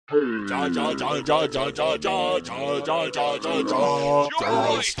Joystick,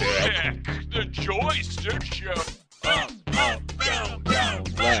 the Joystick Show. Up, down,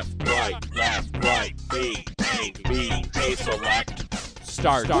 left, right, B, A, select.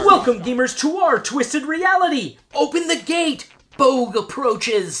 Start. Welcome, gamers, to our twisted reality. Open the gate. Bogue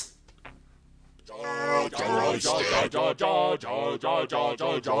approaches. Joystick,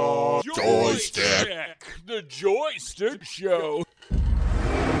 the Joystick Show.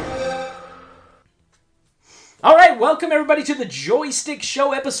 All right, welcome everybody to the Joystick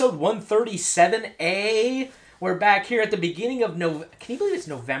Show, episode 137A. We're back here at the beginning of November. Can you believe it's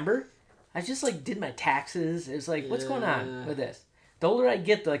November? I just did my taxes. It's what's going on with this? The older I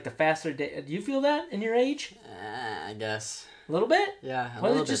get, the faster day. Do you feel that in your age? I guess. A little bit? Yeah, a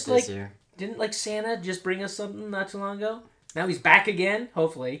little bit this year. Didn't Santa just bring us something not too long ago? Now he's back again,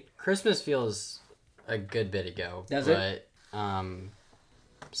 hopefully. Christmas feels a good bit ago. Does it? But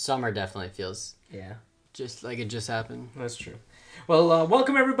summer definitely feels Yeah. just like it just happened. That's true. Well,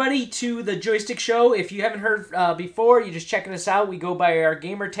 welcome everybody to the Joystick Show. If you haven't heard before, you're just checking us out. We go by our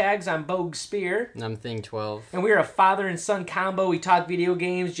gamer tags. I'm Bogue Spear. And I'm Thing 12. And we're a father and son combo. We talk video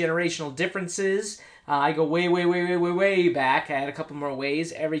games, generational differences. I go way back. I had a couple more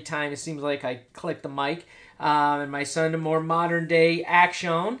ways. Every time it seems like I click the mic. And my son, a more modern day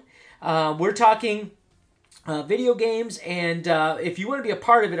action. We're talking video games, and if you want to be a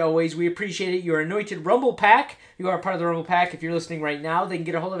part of it always, we appreciate it. You're anointed Rumble Pack. You are a part of the Rumble Pack. If you're listening right now, they can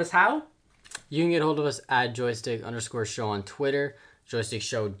get a hold of us how? You can get a hold of us at joystick_show on Twitter,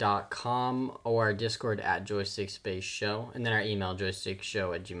 joystickshow.com, or our Discord at joystick_show, and then our email,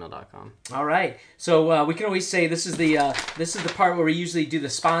 joystickshow@gmail.com. All right. So we can always say this is the part where we usually do the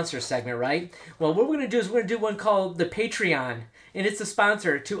sponsor segment, right? Well, what we're going to do is we're going to do one called the Patreon, and it's a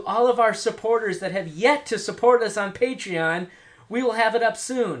sponsor to all of our supporters that have yet to support us on Patreon. We will have it up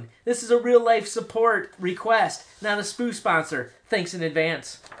soon. This is a real-life support request, not a spoof sponsor. Thanks in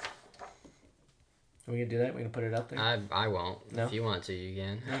advance. Are we going to do that? We're going to put it up there? I won't. No? If you want to, you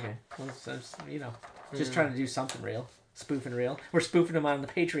can. Okay. Well, so, just trying to do something real. Spoofing real. We're spoofing them on the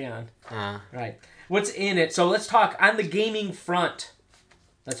Patreon. Right. What's in it? So let's talk on the gaming front.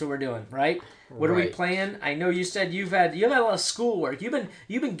 That's what we're doing, right? What are we playing? I know you said you've had a lot of schoolwork. You've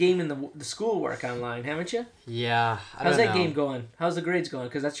been gaming the schoolwork online, haven't you? Yeah. How's that game going? How's the grades going?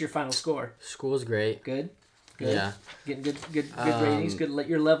 Because that's your final score. School's great. Good. Yeah. Getting good ratings. Good.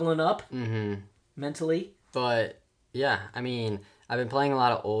 You're leveling up. Mm-hmm. Mentally. But yeah, I mean, I've been playing a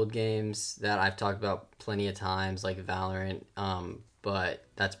lot of old games that I've talked about plenty of times, like Valorant. But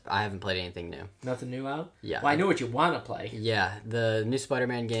I haven't played anything new. Nothing new out? Yeah. Well, I know what you want to play. Yeah, the new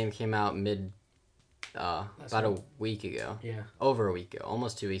Spider-Man game came out about a week ago. Yeah. Over a week ago,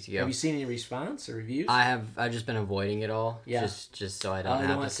 almost 2 weeks ago. Have you seen any response or reviews? I've just been avoiding it all. Yeah. Just so I don't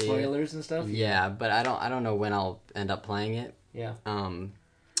have to see spoilers and stuff. Yeah, but I don't know when I'll end up playing it. Yeah.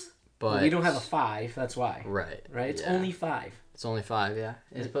 But we don't have a 5. That's why. Right. It's only 5. It's only 5. Yeah.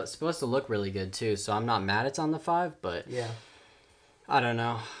 It's supposed to look really good too, so I'm not mad it's on the 5, but yeah. I don't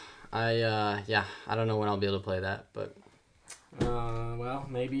know. I don't know when I'll be able to play that, but well,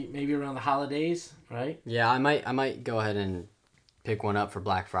 maybe around the holidays, right? Yeah, I might go ahead and pick one up for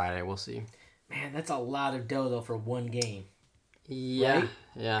Black Friday. We'll see. Man, that's a lot of dough though for one game. Yeah, right?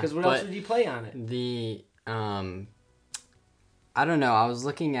 Yeah. Because what else would you play on it? I don't know. I was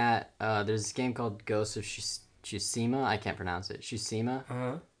looking at there's this game called Ghost of Tsushima. I can't pronounce it. Tsushima.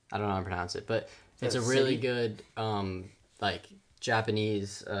 Uh-huh. I don't know how to pronounce it, but it's a really good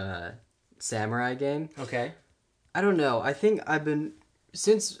Japanese samurai game. Okay. I don't know. I think I've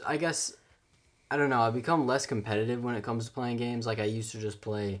become less competitive when it comes to playing games. Like I used to just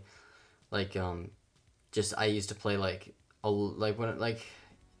play,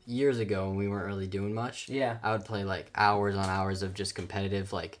 years ago when we weren't really doing much. Yeah. I would play hours on hours of just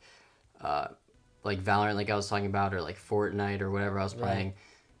competitive like Valorant, like I was talking about, or like Fortnite or whatever I was playing. Right.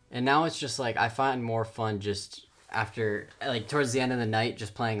 And now it's just I find more fun just after towards the end of the night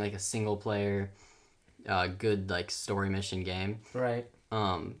just playing a single player good story mission game. Right.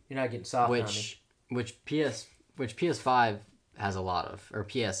 You're not getting soft on me. Which PS5 has a lot of, or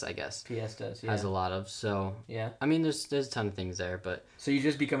PS I guess. PS does, yeah. Has a lot of, so yeah. I mean there's a ton of things there, but so you're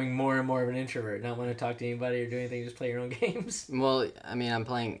just becoming more and more of an introvert, not want to talk to anybody or do anything, just play your own games. Well, I mean I'm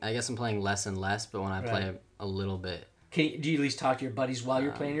playing less and less, but when I play a little bit. Do you at least talk to your buddies while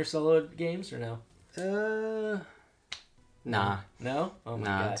you're playing your solo games or no? Nah. No? Oh my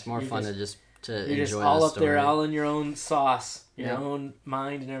gosh. It's more fun to enjoy you're just all up there, all in your own sauce, your own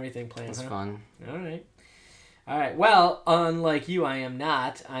mind and everything playing. It's fun. All right. Well, unlike you, I am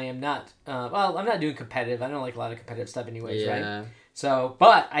not. Well, I'm not doing competitive. I don't like a lot of competitive stuff anyways, right? So,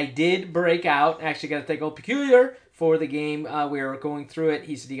 but I did break out. Actually, got to thank old Peculiar for the game. We were going through it.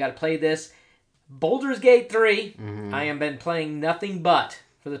 He said, you got to play this. Baldur's Gate 3, I have been playing nothing but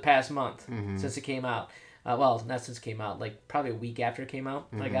for the past month since it came out. Well, not since it came out, like probably a week after it came out.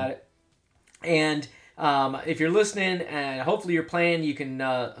 I got it. And if you're listening, and hopefully you're playing, you can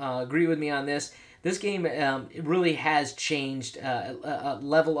agree with me on this. This game it really has changed,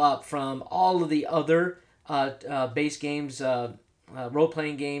 level up from all of the other base games,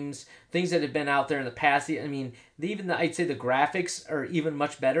 role-playing games, things that have been out there in the past. I mean, I'd say the graphics are even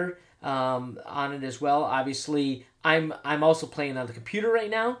much better on it as well. Obviously, I'm also playing on the computer right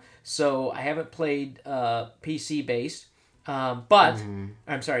now, so I haven't played PC based, but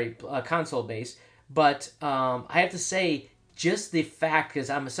I'm sorry, console based. But I have to say, just the fact,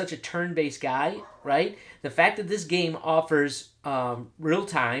 because I'm such a turn-based guy, right? The fact that this game offers real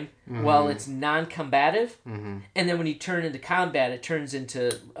time while it's non-combative, and then when you turn into combat, it turns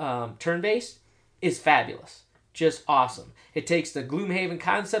into turn-based, is fabulous. Just awesome. It takes the Gloomhaven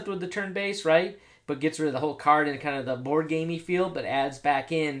concept with the turn-based, right? But gets rid of the whole card and kind of the board gamey feel, but adds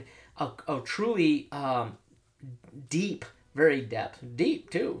back in a truly deep, very deep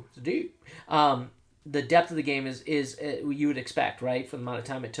too. It's deep. The depth of the game is you would expect, right, for the amount of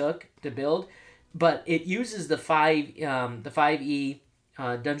time it took to build, but it uses the 5e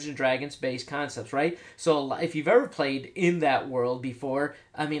Dungeons and Dragons based concepts, right? So if you've ever played in that world before,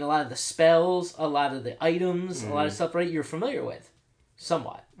 I mean, a lot of the spells, a lot of the items, a lot of stuff, right, you're familiar with,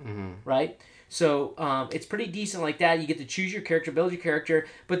 somewhat, right? So it's pretty decent like that. You get to choose your character, build your character.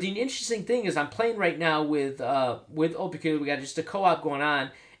 But the interesting thing is, I'm playing right now with Opicula. We got just a co-op going on,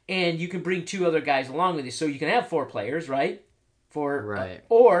 and you can bring 2 other guys along with you, so you can have 4 players, right?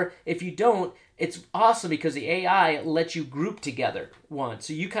 Or if you don't, it's awesome because the AI lets you group together once.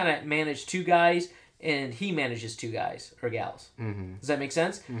 So you kind of manage 2 guys, and he manages 2 guys or gals. Does that make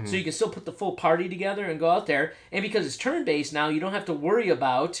sense? So you can still put the full party together and go out there. And because it's turn-based now, you don't have to worry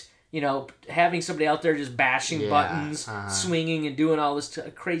about, having somebody out there just bashing buttons, swinging, and doing all this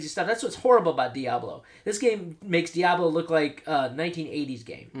crazy stuff. That's what's horrible about Diablo. This game makes Diablo look like a 1980s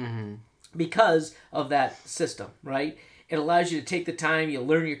game because of that system, right? It allows you to take the time, you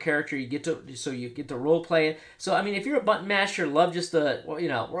learn your character, you get to role play it. So I mean, if you're a button masher, love just the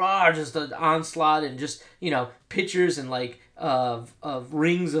just the onslaught and just pictures and like of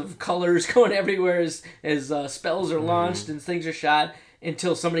rings of colors going everywhere as spells are launched and things are shot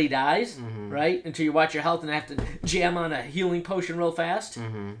until somebody dies, right? Until you watch your health and have to jam on a healing potion real fast,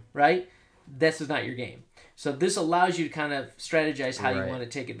 right? This is not your game. So this allows you to kind of strategize how you want to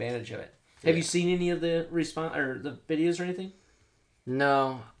take advantage of it. Have you seen any of the response or the videos or anything?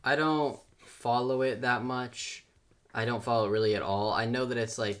 No, I don't follow it that much. I don't follow it really at all. I know that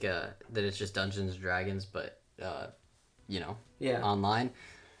it's like that it's just Dungeons and Dragons, but online.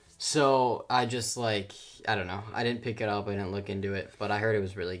 So I just I don't know. I didn't pick it up. I didn't look into it, but I heard it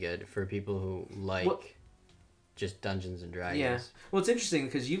was really good for people who like just Dungeons and Dragons. Yeah. Well, it's interesting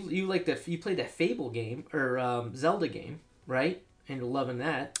because you you played that Fable game or Zelda game, right? And you're loving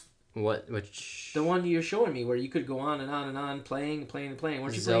that. Which? The one you're showing me where you could go on and on and on playing.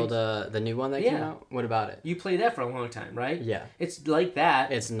 Weren't you Zelda, the new one that came out? What about it? You played that for a long time, right? Yeah. It's like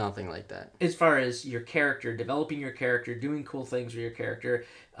that. It's nothing like that. As far as your character, developing your character, doing cool things with your character,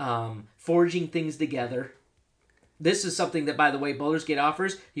 forging things together. This is something that, by the way, Baldur's Gate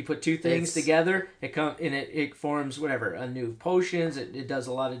offers. You put 2 things together, it forms whatever, a new potions. It does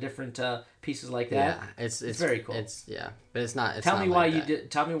a lot of different pieces like that. Yeah, it's very cool. But it's not. Tell me why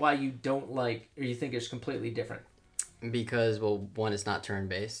you don't like, or you think it's completely different. Because one, it's not turn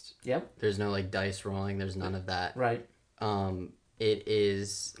based. Yep. There's no dice rolling. There's none of that. Right. It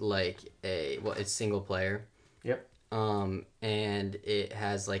is it's single player. Yep. And it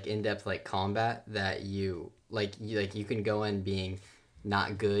has in-depth combat that you can go in being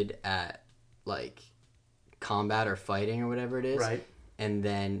not good at combat or fighting or whatever it is. Right. And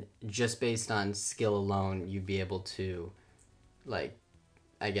then just based on skill alone, you'd be able to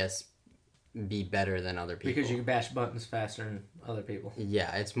I guess be better than other people. Because you can bash buttons faster than other people. Yeah,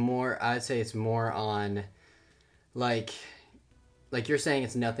 I'd say it's more on you're saying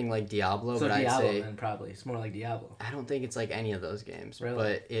it's nothing like Diablo, so but Diablo, I'd say then probably it's more like Diablo. I don't think it's like any of those games. Really?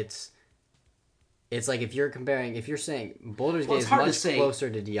 But it's like if you're saying Baldur's Gate is hard much closer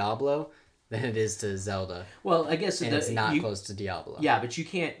to Diablo than it is to Zelda. Well, I guess it's not close to Diablo. Yeah, but you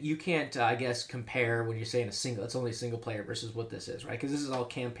can't I guess compare when you're saying it's only single player versus what this is, right? Because this is all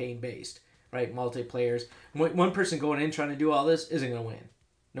campaign based, right? Multiplayers. One person going in trying to do all this isn't going to win,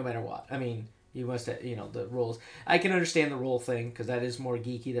 no matter what. I mean, you must have, the rules. I can understand the rule thing because that is more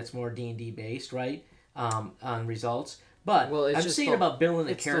geeky. That's more D&D based, right? On results. But Well, it's I'm just thinking the- about building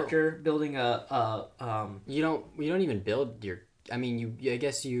a it's the- character, building You don't even build your. I mean,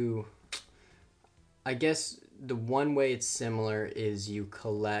 I guess the one way it's similar is you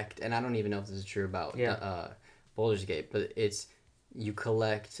collect, and I don't even know if this is true about Baldur's Gate, but it's you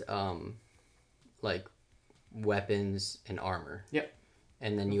collect like weapons and armor. Yep.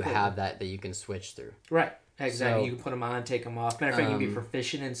 And then you have that you can switch through. Right. Exactly. So, you can put them on, take them off. Matter of fact, you can be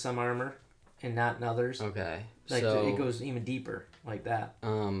proficient in some armor and not in others. Okay. Like so it goes even deeper like that.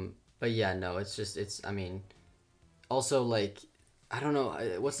 But yeah, no, I mean, also like I don't know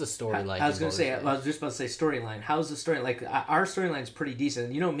what's the story like. I was just about to say storyline. How's the story? Like our storyline's pretty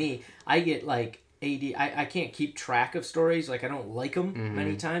decent. You know me, I get like AD. I can't keep track of stories. Like I don't like them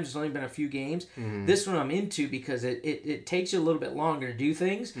many times. There's only been a few games. This one I'm into because it takes you a little bit longer to do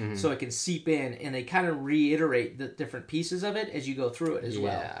things, so it can seep in, and they kind of reiterate the different pieces of it as you go through it as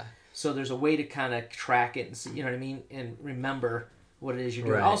well. So there's a way to kind of track it and see, you know what I mean, and remember what it is you're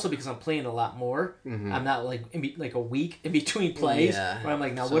doing. Right. Also because I'm playing a lot more, I'm not like like a week in between plays where I'm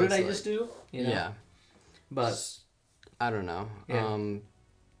like, now what did I just do? You know? Yeah. But I don't know.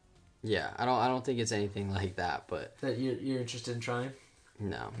 I don't think it's anything like that, but that you're interested in trying?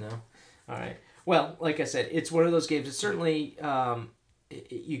 No. All right. Well, like I said, it's one of those games. It's certainly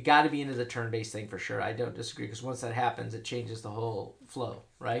you got to be into the turn-based thing for sure. I don't disagree because once that happens, it changes the whole flow,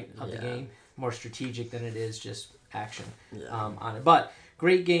 right, of the game. More strategic than it is just action on it. But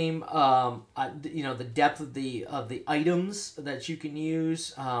great game. The depth of the items that you can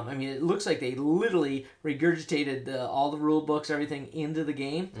use. I mean, it looks like they literally regurgitated all the rule books, everything into the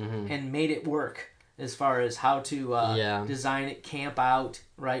game and made it work as far as how to design it, camp out,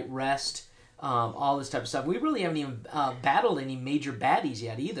 right, rest. All this type of stuff. We really haven't even battled any major baddies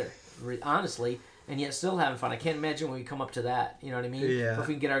yet either, honestly, and yet still having fun. I can't imagine when we come up to that, you know what I mean? Yeah. If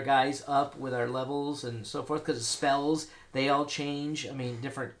we can get our guys up with our levels and so forth, because the spells, they all change. I mean,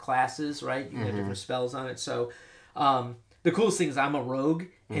 different classes, right? You have different spells on it. So the coolest thing is I'm a rogue,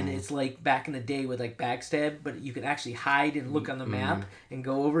 and it's like back in the day with like backstab, but you can actually hide and look on the map and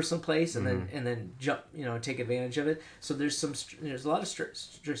go over someplace and then jump, take advantage of it. So there's a lot of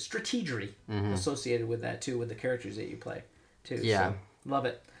strategery associated with that too, with the characters that you play too. Yeah. So,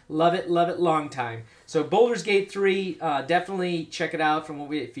 love it, long time. So Baldur's Gate 3, definitely check it out.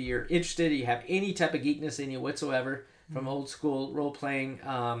 If you're interested, you have any type of geekness in you whatsoever from old school role playing.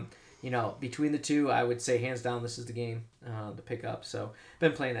 Between the two, I would say hands down this is the game to pick up. So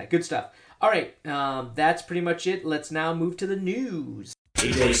been playing that. Good stuff. All right, that's pretty much it. Let's now move to the news.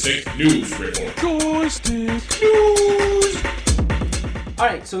 The Joystick News Report. Joystick News! All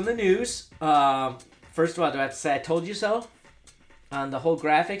right, so in the news, first of all, do I have to say I told you so? On the whole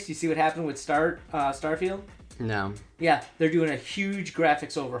graphics, you see what happened with Starfield? No. Yeah, they're doing a huge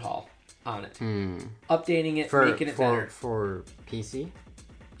graphics overhaul on it. Updating it, making it better. For PC?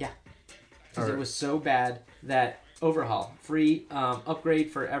 Yeah. Because it was so bad that overhaul. Free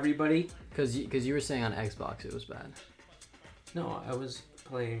upgrade for everybody. Because you were saying on Xbox it was bad. No, I was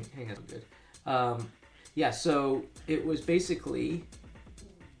playing... Hang on, good. So it was basically...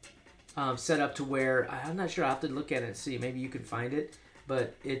 set up to where I'm not sure. I'll have to look at it and see. Maybe you can find it,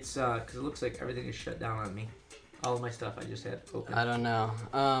 but it's because it looks like everything is shut down on me. All of my stuff I just had open. I don't know.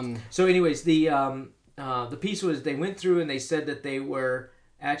 So, anyways, the piece was they went through and they said that they were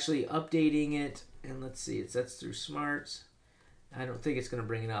actually updating it. And let's see, that's through Smarts. I don't think it's going to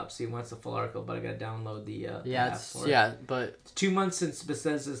bring it up. See, it wants the full article, but I got to download the app for it. But it's 2 months since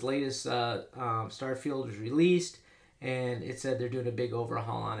Bethesda's latest Starfield was released. And it said they're doing a big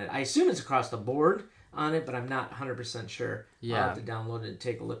overhaul on it. I assume it's across the board on it, but I'm not 100% sure. Yeah. I'll have to download it and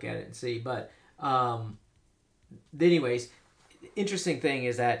take a look at it and see. But anyways, interesting thing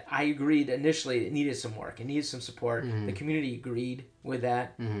is that I agreed initially it needed some work. It needed some support. The community agreed with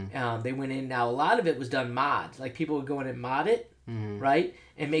that. They went in. Now, a lot of it was done mod. Like, people would go in and mod it, right?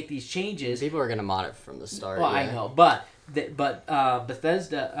 And make these changes. People are going to mod it from the start. Well, I know. But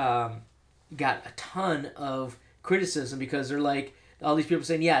Bethesda got a ton of criticism because they're like all these people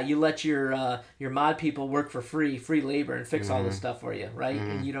saying, you let your mod people work for free labor and fix all this stuff for you, right?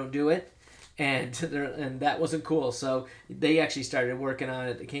 And you don't do it, and that wasn't cool. So they actually started working on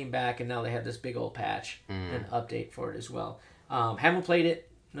it. They came back and now they have this big old patch and update for it as well. Haven't played it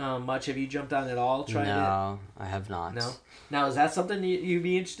much. Have you jumped on it at all? Tried it? No, I have not. No. Now, is that something you'd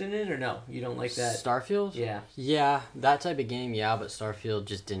be interested in, or no? You don't like that? Starfield? Yeah, that type of game. Yeah, but Starfield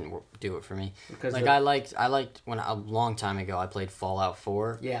just didn't do it for me. Because I liked when a long time ago I played Fallout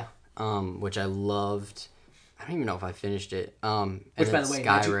 4. Yeah. Which I loved I don't even know if I finished it. Which, by the way,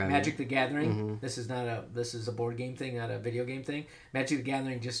 Skyrim. Magic the Gathering. This is a board game thing, not a video game thing. Magic the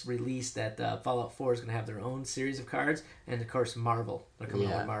Gathering just released that Fallout 4 is going to have their own series of cards, and of course Marvel. They're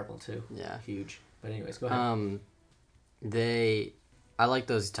coming out with Marvel too. Yeah, huge. But anyways, go ahead. I like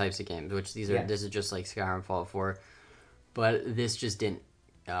those types of games, which this is just like Skyrim, Fallout 4, but this just didn't.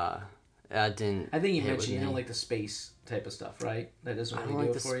 That didn't. I think you mentioned you don't like the space type of stuff, right? That doesn't really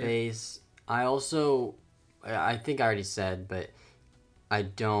do it for you. I don't like the space. I also, I think I already said, but I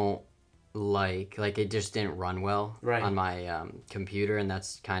don't like it just didn't run well on my computer, and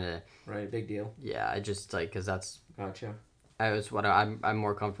that's kind of big deal. Yeah, I just because that's gotcha. I'm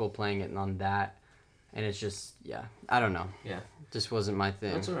more comfortable playing it on that, and it's just I don't know. Yeah, just wasn't my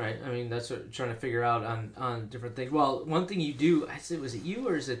thing. That's all right. I mean, that's what I'm trying to figure out on different things. Well, one thing you do, I said, was it you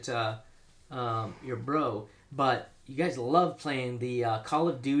or is it your bro? But you guys love playing the Call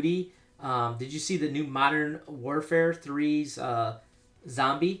of Duty. Did you see the new Modern Warfare 3's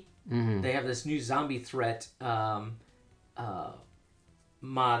zombie? Mm-hmm. They have this new zombie threat mod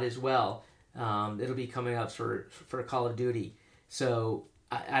as well. It'll be coming up for Call of Duty. So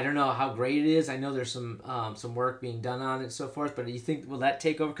I don't know how great it is. I know there's some work being done on it and so forth. But do you think will that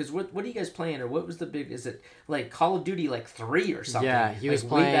take over? Because what are you guys playing? Or what was the big? Is it like Call of Duty 3 or something? Yeah, he was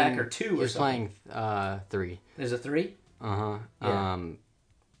playing way back or 2 or something. He was playing 3. There's a 3. Yeah.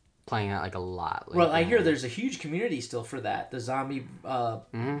 Playing that a lot. Well, I hear there's a huge community still for that. The zombie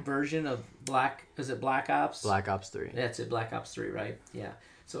version of Black Ops? Black Ops 3. That's it, Black Ops 3, right? Yeah.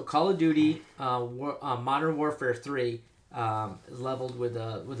 So Call of Duty, Modern Warfare 3 is leveled with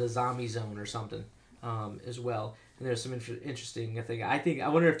a zombie zone or something as well. And there's some interesting thing. I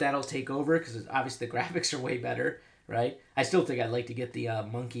wonder if that'll take over because obviously the graphics are way better, right? I still think I'd like to get the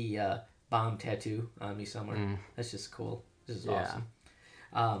monkey bomb tattoo on me somewhere. That's just cool. This is awesome.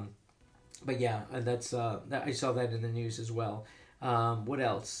 But yeah, that's I saw that in the news as well. What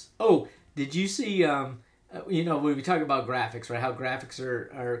else? Oh, did you see? When we talk about graphics, right? How graphics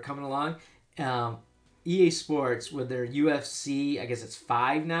are coming along. EA Sports with their UFC, I guess it's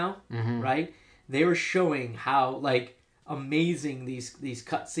 5 now, right? They were showing how amazing these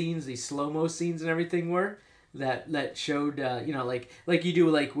cutscenes, these slow-mo scenes and everything were. That showed like you do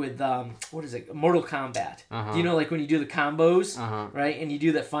with what is it, Mortal Kombat. When you do the combos, right, and you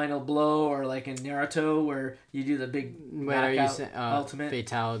do the final blow, or like in Naruto where you do the big ultimate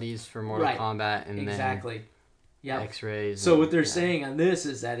fatalities for Mortal Kombat, and exactly X-rays. So what they're saying on this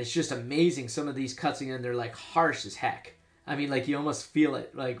is that it's just amazing, some of these cutscenes, and they're harsh as heck. I mean, you almost feel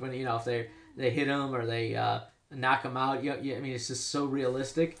it when if they hit them or they knock them out. I mean, it's just so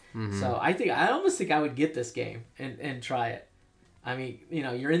realistic. So I almost think I would get this game and try it. I mean,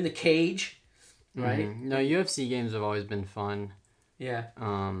 you're in the cage, right? No, UFC games have always been fun. Yeah.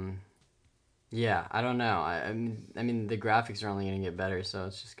 Yeah, I don't know. I mean, the graphics are only going to get better, so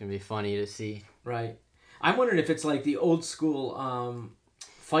it's just going to be funny to see. Right. I'm wondering if it's like the old school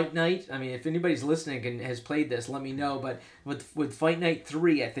Fight Night. I mean, if anybody's listening and has played this, let me know. But with Fight Night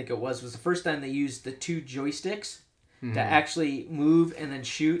 3, I think it was the first time they used the 2 joysticks to actually move and then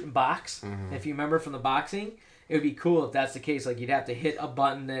shoot and box. If you remember from the boxing, it would be cool if that's the case. You'd have to hit a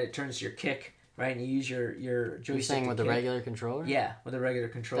button that it turns to your kick, right? And you use your joystick. You're saying with the regular controller? Yeah, with a regular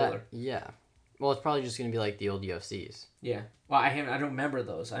controller. Yeah. Well, it's probably just going to be like the old UFCs. Yeah. Well, I don't remember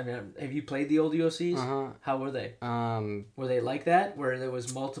those. I mean, have you played the old UFCs? How were they? Were they like that, where there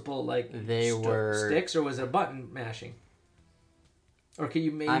was multiple sticks, or was it button mashing? Or can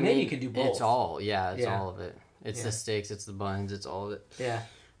you maybe you can do both? It's all all of it. It's the sticks, it's the buttons, it's all of it. Yeah.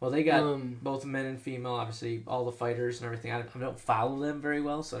 Well, they got both men and female, obviously, all the fighters and everything. I don't follow them very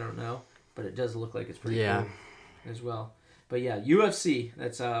well, so I don't know, but it does look like it's pretty cool as well. But yeah, UFC,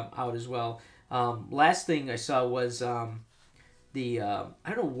 that's out as well. Last thing I saw was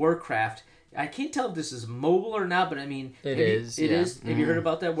Warcraft. I can't tell if this is mobile or not, but I mean, it is. Have you heard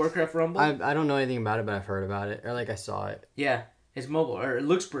about that Warcraft Rumble? I don't know anything about it, but I've heard about it, or I saw it. Yeah, it's mobile, or it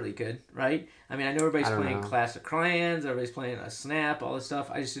looks pretty good, right? I mean, I know everybody's playing Clash of Clans, everybody's playing a Snap, all this stuff.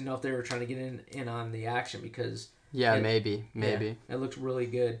 I just didn't know if they were trying to get in on the action because maybe it looks really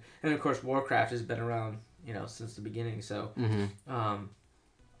good, and of course Warcraft has been around since the beginning, so.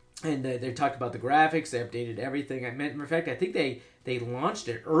 And they talked about the graphics. They updated everything. In fact, I think they launched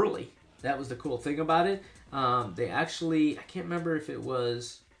it early. That was the cool thing about it. They actually, I can't remember if it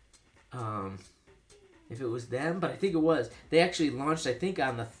was them, but I think it was. They actually launched, I think,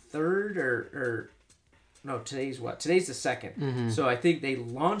 on the 3rd or no, today's what? Today's the 2nd. So I think they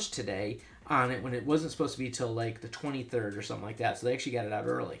launched today on it when it wasn't supposed to be till the 23rd or something like that. So they actually got it out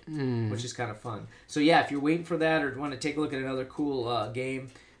early, which is kind of fun. So yeah, if you're waiting for that or want to take a look at another cool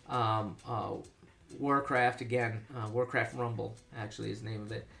game, Warcraft again. Warcraft Rumble actually is the name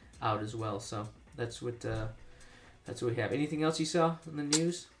of it, out as well. So that's what we have. Anything else you saw in the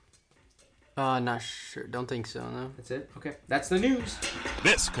news? Not sure. Don't think so, no. That's it? Okay. That's the news.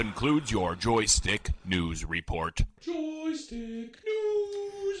 This concludes your Joystick News Report. Joystick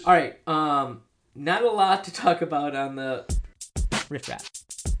News. All right. Not a lot to talk about on the riff rap.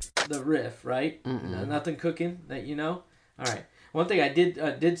 The riff, right? Nothing cooking that you know? All right. One thing I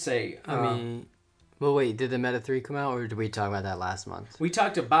did say... well, wait, did the Meta 3 come out, or did we talk about that last month? We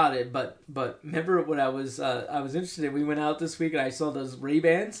talked about it, but remember what I was interested in? We went out this week and I saw those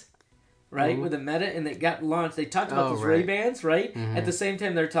Ray-Bans, right, with the Meta, and they got launched. They talked about those Ray-Bans, right? At the same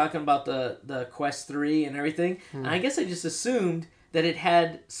time, they're talking about the Quest 3 and everything. And I guess I just assumed that it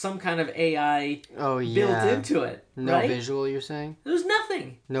had some kind of AI built into it. No right? visual, you're saying? There was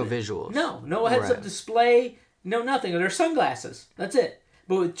nothing. No visuals. No heads-up display, no nothing. They're sunglasses. That's it.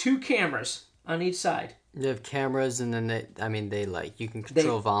 But with 2 cameras on each side. They have cameras, and then they like you can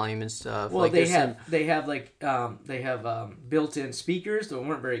control volume and stuff. Well, like, they have built-in speakers that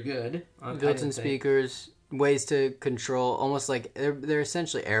weren't very good. Built-in speakers, ways to control, almost like they're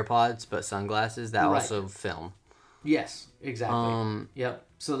essentially AirPods, but sunglasses that also film. Yes, exactly. Yep.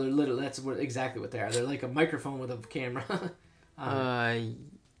 So they're literally exactly what they are. They're like a microphone with a camera.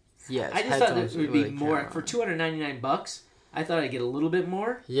 Yes. I just thought it would be more for $299. I thought I'd get a little bit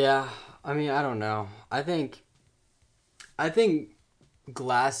more. Yeah. I mean, I don't know. I think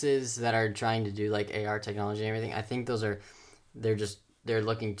glasses that are trying to do like AR technology and everything, I think they're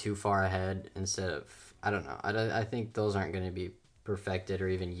looking too far ahead instead of, I don't know. I think those aren't going to be perfected or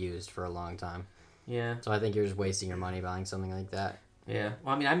even used for a long time. Yeah. So I think you're just wasting your money buying something like that. Yeah.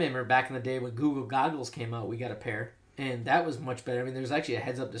 Well, I mean, I remember back in the day when Google goggles came out, we got a pair, and that was much better. I mean, there's actually a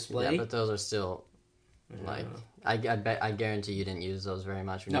heads-up display. Yeah, but those are still like I guarantee you didn't use those very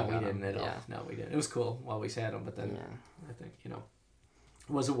much. No, we didn't at all. No, we didn't. It was cool while we had them, but then I think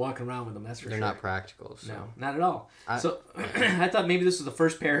wasn't walking around with them. That's for sure. They're not practical. So. No, not at all. So I thought maybe this was the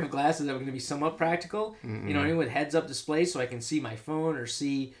first pair of glasses that were going to be somewhat practical. Mm-mm. You know, with heads-up display, so I can see my phone or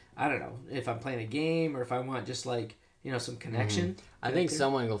see, I don't know, if I'm playing a game or if I want just like some connection. I think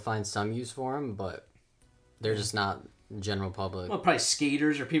someone will find some use for them, but they're just not general public. Well, probably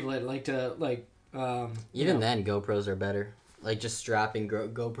skaters or people that like to Even then, GoPros are better. Like just strapping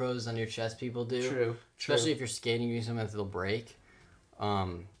GoPros on your chest, people do. True. Especially if you're skating, doing something that will break.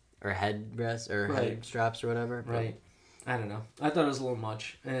 Or headrests or head straps or whatever. Right. I don't know. I thought it was a little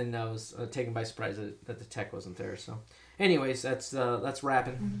much, and I was taken by surprise that the tech wasn't there. So, anyways, that's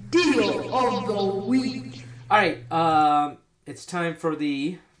wrapping. Deal of the week. All right. It's time for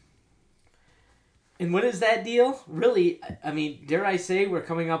the. And what is that deal? Really, I mean, dare I say we're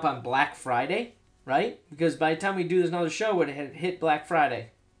coming up on Black Friday, right? Because by the time we do this another show, it had hit Black Friday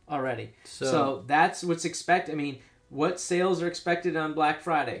already. So that's what's expected. I mean, what sales are expected on Black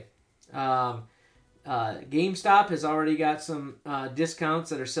Friday? GameStop has already got some discounts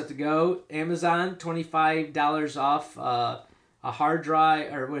that are set to go. Amazon, $25 off a hard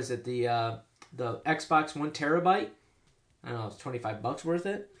drive, or what is it? The Xbox 1 terabyte. I don't know. It's $25 worth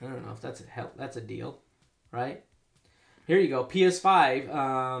it. I don't know if that's a deal, right? Here you go.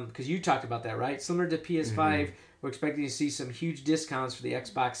 PS5, because you talked about that, right? Similar to PS5, we're expecting to see some huge discounts for the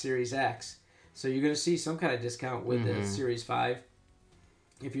Xbox Series X. So you're going to see some kind of discount with the Series 5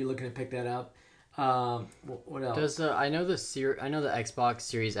 if you're looking to pick that up. What else? I know the Xbox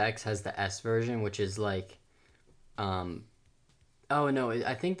Series X has the S version, which is like, I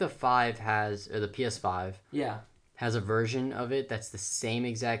think the 5 has, or the PS5 has a version of it that's the same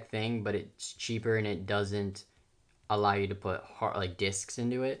exact thing, but it's cheaper and it doesn't allow you to put discs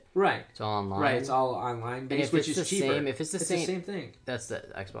into it. Right. It's all online. Right. It's all online based, which is cheaper. If it's the same thing. That's the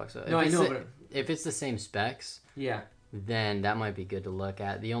Xbox. No, I know, but if it's the same specs. Yeah. Then that might be good to look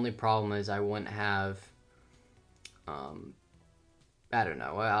at. The only problem is I wouldn't have. I don't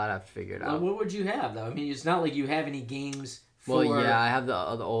know. I'd have to figure it out. What would you have though? I mean, it's not like you have any games. Well, yeah, I have the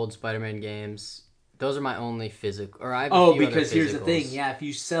old Spider-Man games. Those are my only physical. Or I have because here's the thing. Yeah, if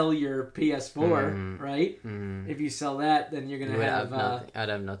you sell your PS4, right? If you sell that, then you're gonna have nothing. I'd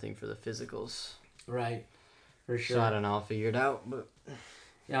have nothing for the physicals. Right. For sure. So I don't know. I'll figure it out, but.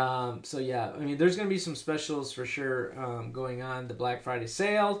 So yeah, I mean, there's going to be some specials for sure going on the Black Friday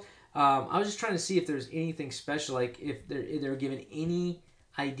sale. I was just trying to see if there's anything special, like if they're given any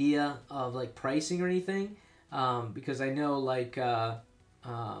idea of like pricing or anything, because I know like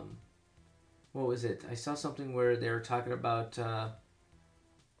what was it? I saw something where they were talking about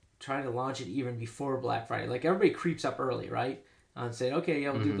trying to launch it even before Black Friday. Like everybody creeps up early, right? And say, okay,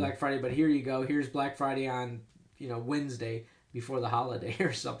 yeah, we'll do Black Friday, but here you go. Here's Black Friday on Wednesday before the holiday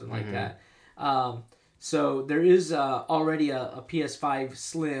or something like that. So there is already a PS5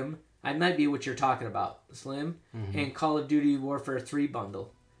 Slim. I might be what you're talking about, Slim, and Call of Duty Warfare 3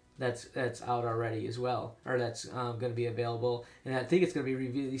 bundle. That's out already as well, or that's going to be available, and I think it's going to be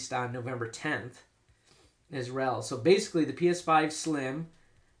released on November 10th as well. So basically, the PS5 Slim,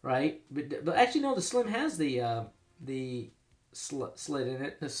 right? But actually, no, the Slim has the slit in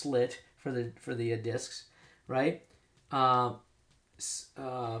it, the slit for the discs, right? For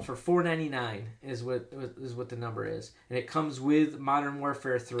 $4.99 is what the number is, and it comes with Modern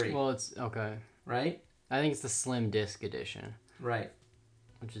Warfare 3. Well, it's okay, right? I think it's the Slim Disc edition, Right.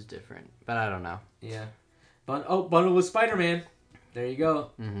 which is different, but I don't know. Yeah. Bundle with Spider-Man. There you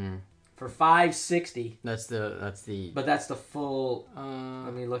go. Mm-hmm. For $5.60. That's the. But that's the full.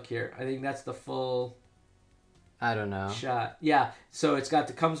 Let me look here. I think that's the full. I don't know. Shot. Yeah. So it's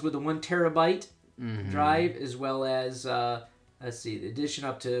comes with a 1 terabyte drive, as well as let's see, the addition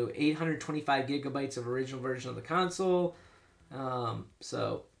up to 825 gigabytes of original version of the console.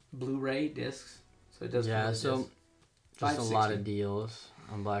 So Blu-ray discs. So it does. Yeah. So just a lot of $5.60. deals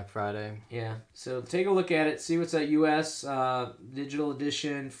on Black Friday. Yeah, so take a look at it. See what's at US digital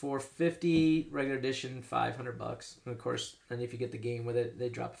edition $450, regular edition $500. And of course, then if you get the game with it, they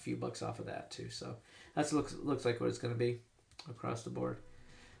drop a few bucks off of that too. So that's looks like what it's going to be across the board.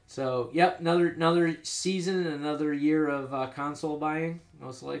 So yep, another season, another year of console buying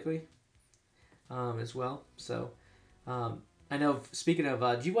most likely, as well. So I know. Speaking of,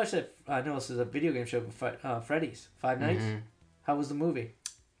 did you watch that? I know this is a video game show, Freddy's Five Nights. Mm-hmm. How was the movie?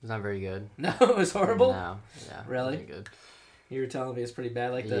 It's not very good. No, it was horrible. No, yeah, Really? it wasn't good. You were telling me it's pretty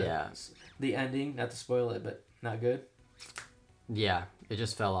bad, like the ending. Not to spoil it, but not good. Yeah, it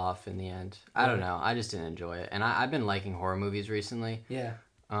just fell off in the end. I don't know. I just didn't enjoy it, and I've been liking horror movies recently. Yeah.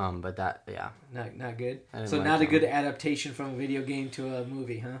 But that, yeah, Not good. I So didn't not like a good that adaptation from a video game to a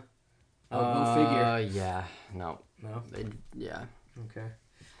movie, huh? Oh, go figure. Yeah, no, No. yeah. Okay.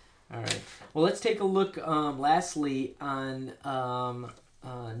 All right. Well, let's take a look. Lastly, on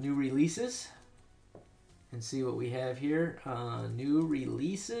new releases, and see what we have here. New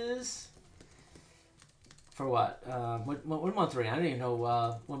releases for what? What month we're in? I don't even know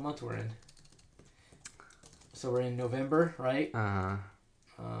what month we're in. So we're in November, right?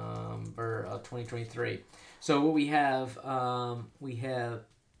 For 2023. So what we have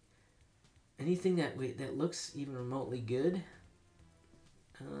anything that looks even remotely good.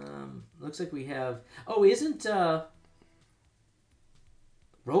 Looks like we have. Oh, isn't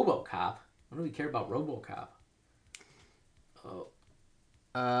RoboCop? What do we care about RoboCop? Oh,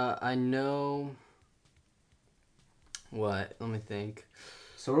 I know. What? Let me think.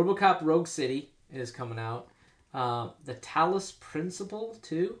 so RoboCop Rogue City is coming out. The Talos Principle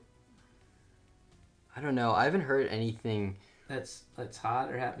too. I don't know. I haven't heard anything. That's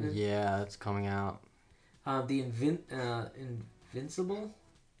hot or happening. Yeah, it's coming out. The Invincible.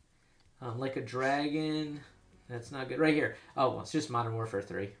 Like a Dragon. That's not good. Right here. Oh, well, it's just Modern Warfare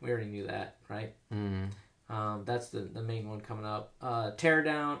 3. We already knew that, right? That's the main one coming up.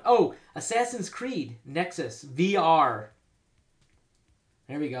 Teardown. Oh, Assassin's Creed Nexus VR.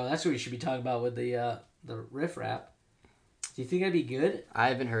 There we go. That's what we should be talking about with the riff rap. Do you think that'd be good? I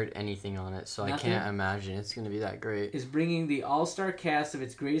haven't heard anything on it, so Nothing? I can't imagine it's going to be that great. Is bringing the all-star cast of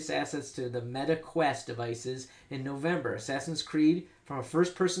its greatest assets to the Meta Quest devices in November. Assassin's Creed, from a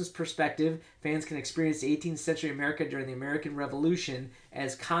first-person's perspective, fans can experience the 18th century America during the American Revolution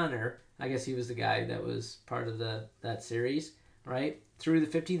as Connor. I guess he was the guy that was part of that series, right? Through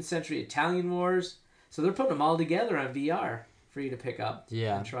the 15th century Italian wars. So they're putting them all together on VR for you to pick up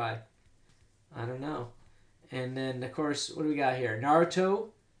and try. I don't know. And then, of course, what do we got here? Naruto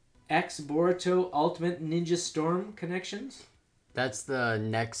X Boruto Ultimate Ninja Storm Connections. That's the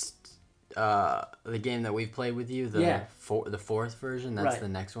next, the game that we've played with you. The fourth version. That's the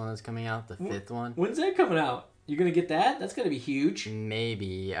next one that's coming out. The fifth one. When's that coming out? You're gonna get that? That's gonna be huge.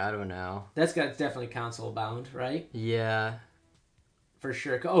 Maybe, I don't know. That's definitely console bound, right? Yeah. For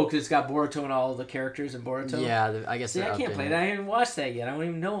sure. Oh, because it's got Boruto and all the characters in Boruto. Yeah, I guess. See, I can't play that. I haven't even watched that yet. I don't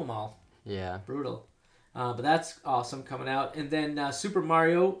even know them all. Yeah. Brutal. But that's awesome coming out. And then Super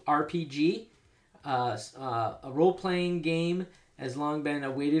Mario RPG, a role-playing game, has long been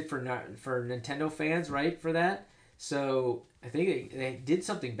awaited for Nintendo fans, right, for that. So I think they did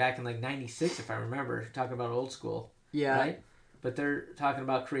something back in like 96, if I remember, talking about old school. Yeah. Right? But they're talking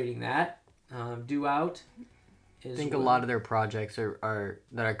about creating that. Due out. I think a lot of their projects that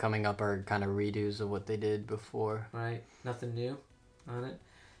are coming up are kind of redos of what they did before. Right. Nothing new on it.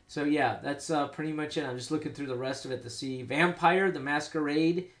 So yeah, that's pretty much it. I'm just looking through the rest of it to see Vampire the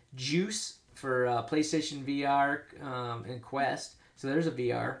Masquerade Juice for PlayStation VR and Quest. So there's a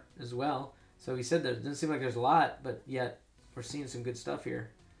VR as well. So he said there doesn't seem like there's a lot, but yet we're seeing some good stuff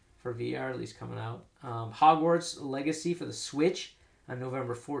here for VR, at least coming out. Hogwarts Legacy for the Switch on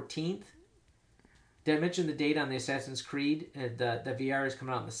November 14th. Did I mention the date on the Assassin's Creed? The VR is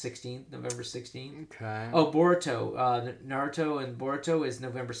coming out on the 16th, November 16th. Okay. Oh, Boruto. Naruto and Boruto is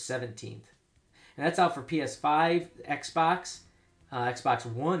November 17th. And that's out for PS5, Xbox, Xbox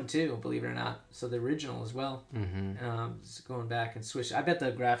One too, believe it or not. So the original as well. Mm-hmm. Going back and Switch. I bet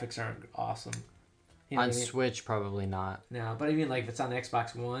the graphics aren't awesome. You know On what I mean? Switch, probably not. No, but I mean, like if it's on the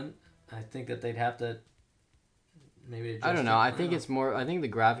Xbox One, I think that they'd have to maybe adjust I don't know. it. I think it's more. I think the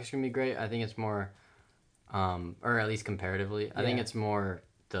graphics are gonna be great. I think it's more, or at least comparatively, I think it's more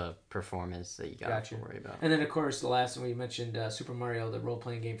the performance that you got to worry about. And then of course the last one we mentioned, Super Mario, the role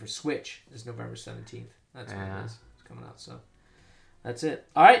playing game for Switch, is November 17th. That's what it is. It's coming out. So that's it.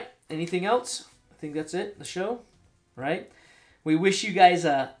 All right. Anything else? I think that's it. The show, right? We wish you guys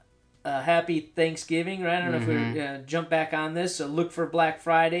a happy Thanksgiving, right? I don't know if we jump back on this. So look for Black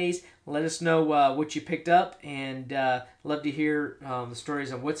Fridays. Let us know what you picked up, and love to hear the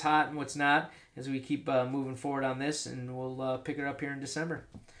stories of what's hot and what's not as we keep moving forward on this, and we'll pick it up here in December.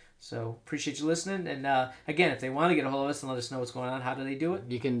 So appreciate you listening. And again, if they want to get a hold of us and let us know what's going on, how do they do it?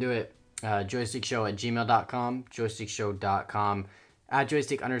 You can do it joystickshow@gmail.com, joystickshow.com,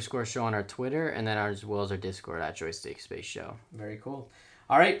 @joystick_show on our Twitter, and then as well as our Discord @joystick_show. Very cool.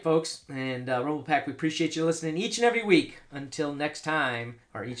 All right, folks, and Rumble Pack, we appreciate you listening each and every week. Until next time,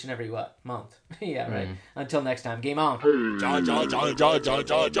 or each and every month? Yeah, right. Until next time, game on. Joystick,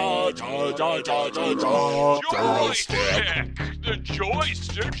 the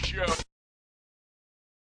Joystick Show.